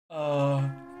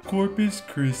Corpus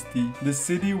Christi, the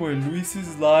city where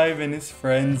Luisislive and his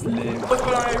friends live. What's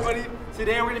going on, everybody?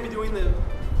 Today we're going to be doing the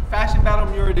Fashion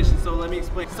Battle Mural Edition, so let me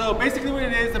explain. So basically what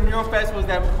it is, the Mural Fest was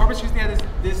that Corpus Christi had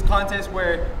this contest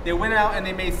where they went out and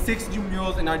they made 6 new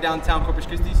murals in our downtown Corpus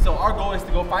Christi. So our goal is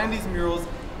to go find these murals,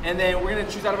 and then we're going to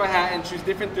choose out of a hat and choose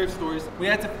different thrift stores. We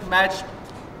had to match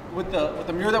with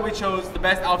the mural that we chose, the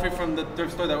best outfit from the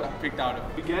thrift store that we picked out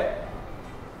of. We get?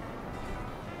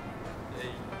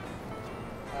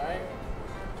 Alright.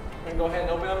 We're going to go ahead and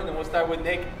open them, and then we'll start with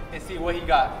Nick and see what he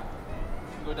got.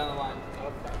 Go down the line.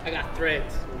 I got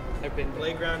Threads. I've been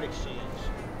Playground Exchange,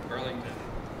 Burlington.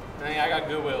 And I got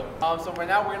Goodwill. So right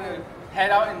now we're gonna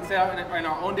head out and set out in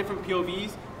our own different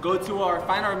POVs. Go to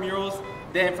find our murals.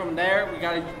 Then from there we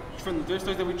gotta, from the thrift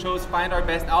stores that we chose, find our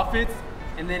best outfits.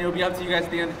 And then it'll be up to you guys at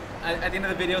the end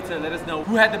of the video to let us know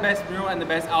who had the best mural and the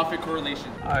best outfit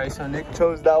correlation. All right, so Nick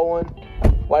chose that one.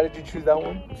 Why did you choose that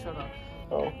one? Shut up.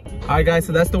 Oh. Alright guys,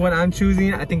 so that's the one I'm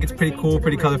choosing. I think it's pretty cool,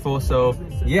 pretty colorful, so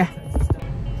yeah.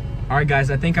 Alright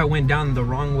guys, I think I went down the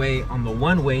wrong way on the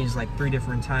one ways like 3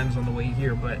 different times on the way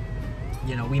here, but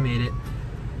you know, we made it.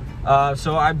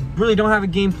 So I really don't have a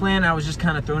game plan. I was just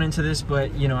kind of thrown into this,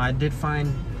 but you know, I did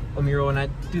find a mural and I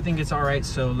do think it's alright,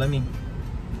 so let me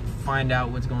find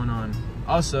out what's going on.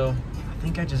 Also, I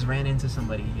think I just ran into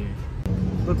somebody here.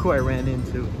 Look who I ran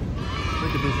into.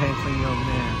 Look at this handsome young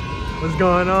man. What's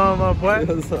going on, my boy?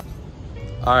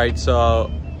 All right,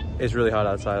 so it's really hot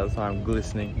outside, so I'm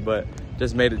glistening, but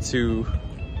just made it to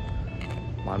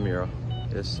my mural.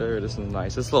 Yes, sir, this is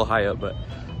nice. It's a little high up, but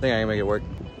I think I can make it work.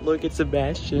 Look at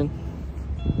Sebastian.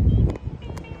 I'm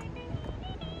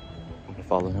gonna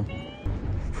follow him.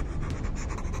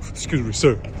 Excuse me,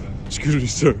 sir. Excuse me,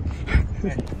 sir.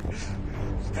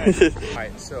 All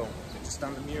right, so just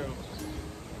on the mural.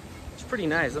 It's pretty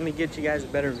nice. Let me get you guys a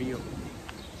better view.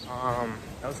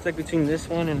 I was stuck between this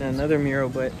one and another mural,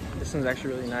 but this one's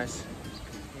actually really nice.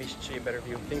 Let me show you a better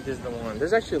view. I think this is the one.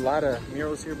 There's actually a lot of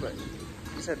murals here, but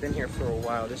these have been here for a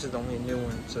while. This is the only new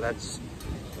one, so that's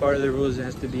part of the rules. It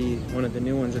has to be one of the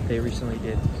new ones that they recently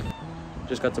did.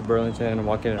 Just got to Burlington. I'm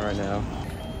walking in right now.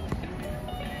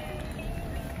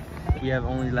 We have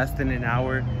only less than an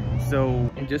hour, so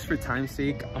and just for time's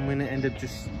sake, I'm gonna end up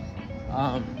just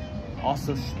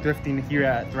also thrifting here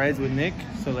at Threads with Nick.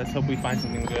 So let's hope we find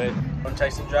something good. Don't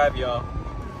text and drive, y'all.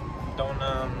 Don't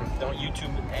YouTube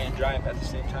and drive at the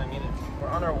same time either. We're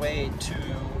on our way to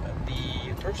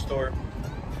the thrift store.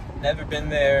 Never been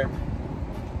there,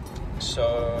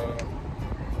 so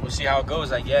we'll see how it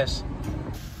goes, I guess.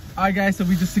 Alright guys, so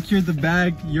we just secured the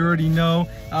bag. You already know.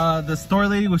 The store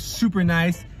lady was super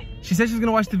nice. She said she was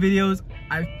gonna watch the videos.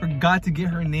 I forgot to get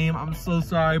her name. I'm so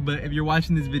sorry, but if you're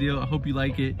watching this video, I hope you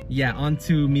like it. Yeah, on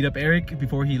to meet up Eric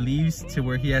before he leaves to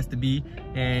where he has to be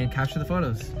and capture the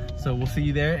photos. So we'll see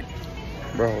you there.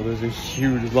 Bro, there's a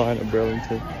huge line at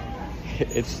Burlington.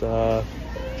 It's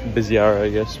busy hour, I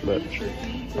guess, but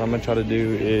what I'm gonna try to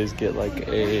do is get like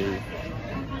a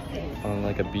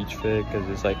beach fit, because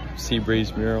it's like sea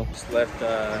breeze mural. Just left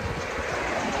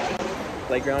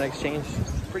Playground Exchange.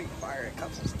 It's pretty fire. I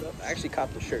caught some stuff. I actually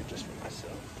caught the shirt just for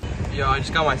myself. Yo, I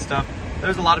just got my stuff.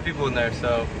 There's a lot of people in there,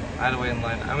 so I had to wait in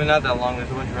line. I mean, not that long. There's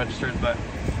a bunch of registers, but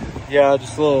yeah,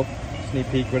 just a little sneak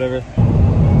peek, whatever.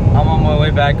 I'm on my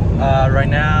way back. Right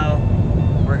now,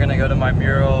 we're gonna go to my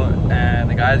mural, and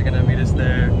the guy's gonna meet us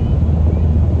there.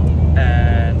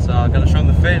 And so I'm gonna show them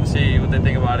the fit and see what they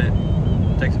think about it.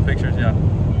 Take some pictures, yeah.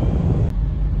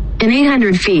 In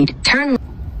 800 feet, turn.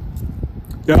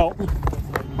 Yo.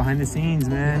 Behind the scenes,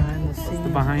 man.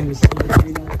 Behind the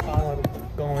scenes.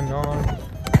 What's going on?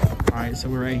 All right, so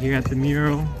we're right here at the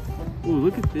mural. Ooh,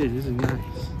 look at this. This is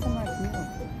nice.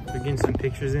 We're getting some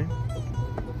pictures in.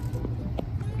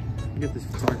 Look at this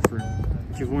photographer.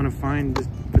 If you want to find this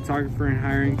photographer and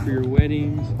hiring for your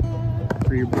weddings,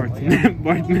 for your bar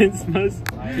mitzvahs,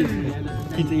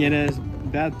 quinceañeras,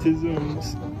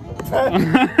 baptisms,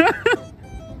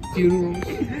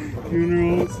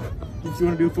 funerals. If you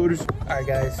want to do photos. Alright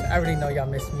guys, I already know y'all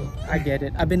miss me. I get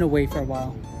it. I've been away for a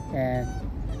while, and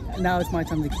now it's my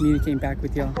time to communicate back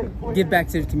with y'all. Give back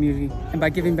to the community. And by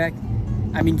giving back,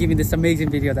 I mean giving this amazing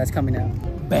video that's coming out.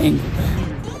 Bang!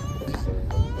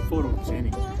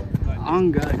 Photogenic.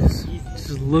 On guys,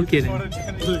 just look at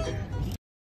it.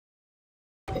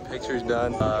 Picture's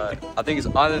done. I think it's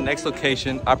on the next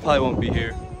location. I probably won't be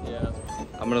here. Yeah.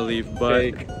 I'm gonna leave,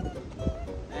 but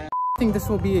I think this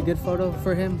will be a good photo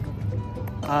for him.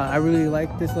 I really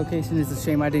like this location. It's a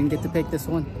shame I didn't get to pick this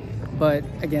one. But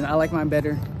again, I like mine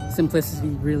better. Simplicity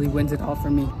really wins it all for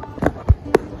me.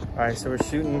 All right, so we're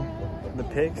shooting the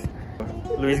pics.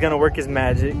 Louis gonna work his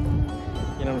magic.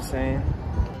 You know what I'm saying?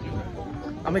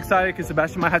 I'm excited because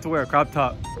Sebastian might have to wear a crop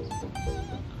top.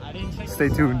 I didn't check. Stay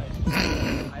tuned.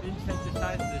 I didn't check the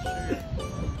size of the shirt.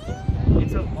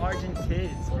 It's a large in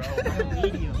kids, bro. I'm a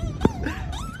medium.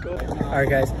 Alright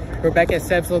guys, we're back at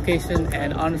Seb's location,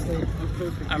 and honestly,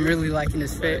 I'm really liking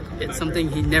this fit. It's something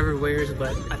he never wears,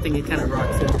 but I think he kind of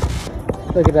rocks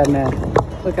it. Look at that man.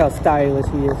 Look how stylish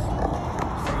he is.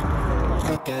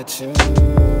 Look at you.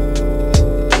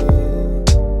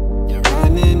 You're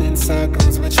running in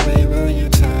circles, which way will you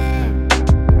turn?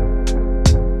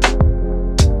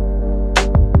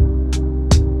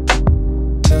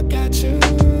 Look at you.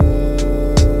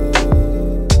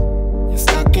 You're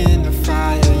stuck in the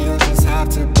fire, you'll just have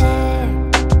to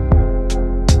burn.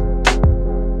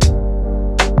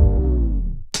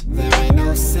 There ain't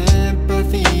no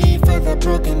sympathy for the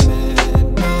broken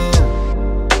man, no.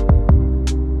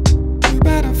 You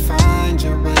better find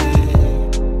your way.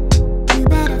 You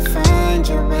better find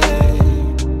your way.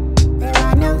 There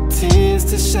are no tears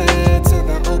to shed to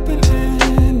the open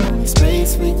hand. Only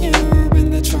space for you in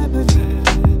the troubled land.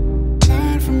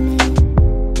 Learn from me,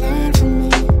 learn from me,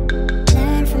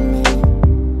 learn from me,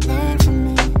 learn from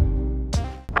me.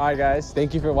 Alright guys,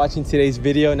 thank you for watching today's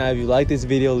video. Now if you like this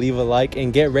video, leave a like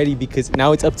and get ready because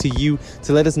now it's up to you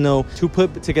to let us know to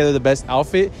put together the best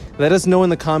outfit. Let us know in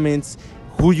the comments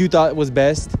who you thought was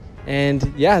best.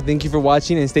 And yeah, thank you for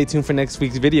watching and stay tuned for next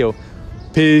week's video.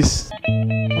 Peace.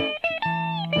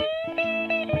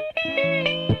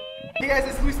 Hey guys,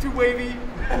 it's Luis Too Wavy.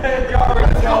 Y'all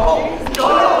already know.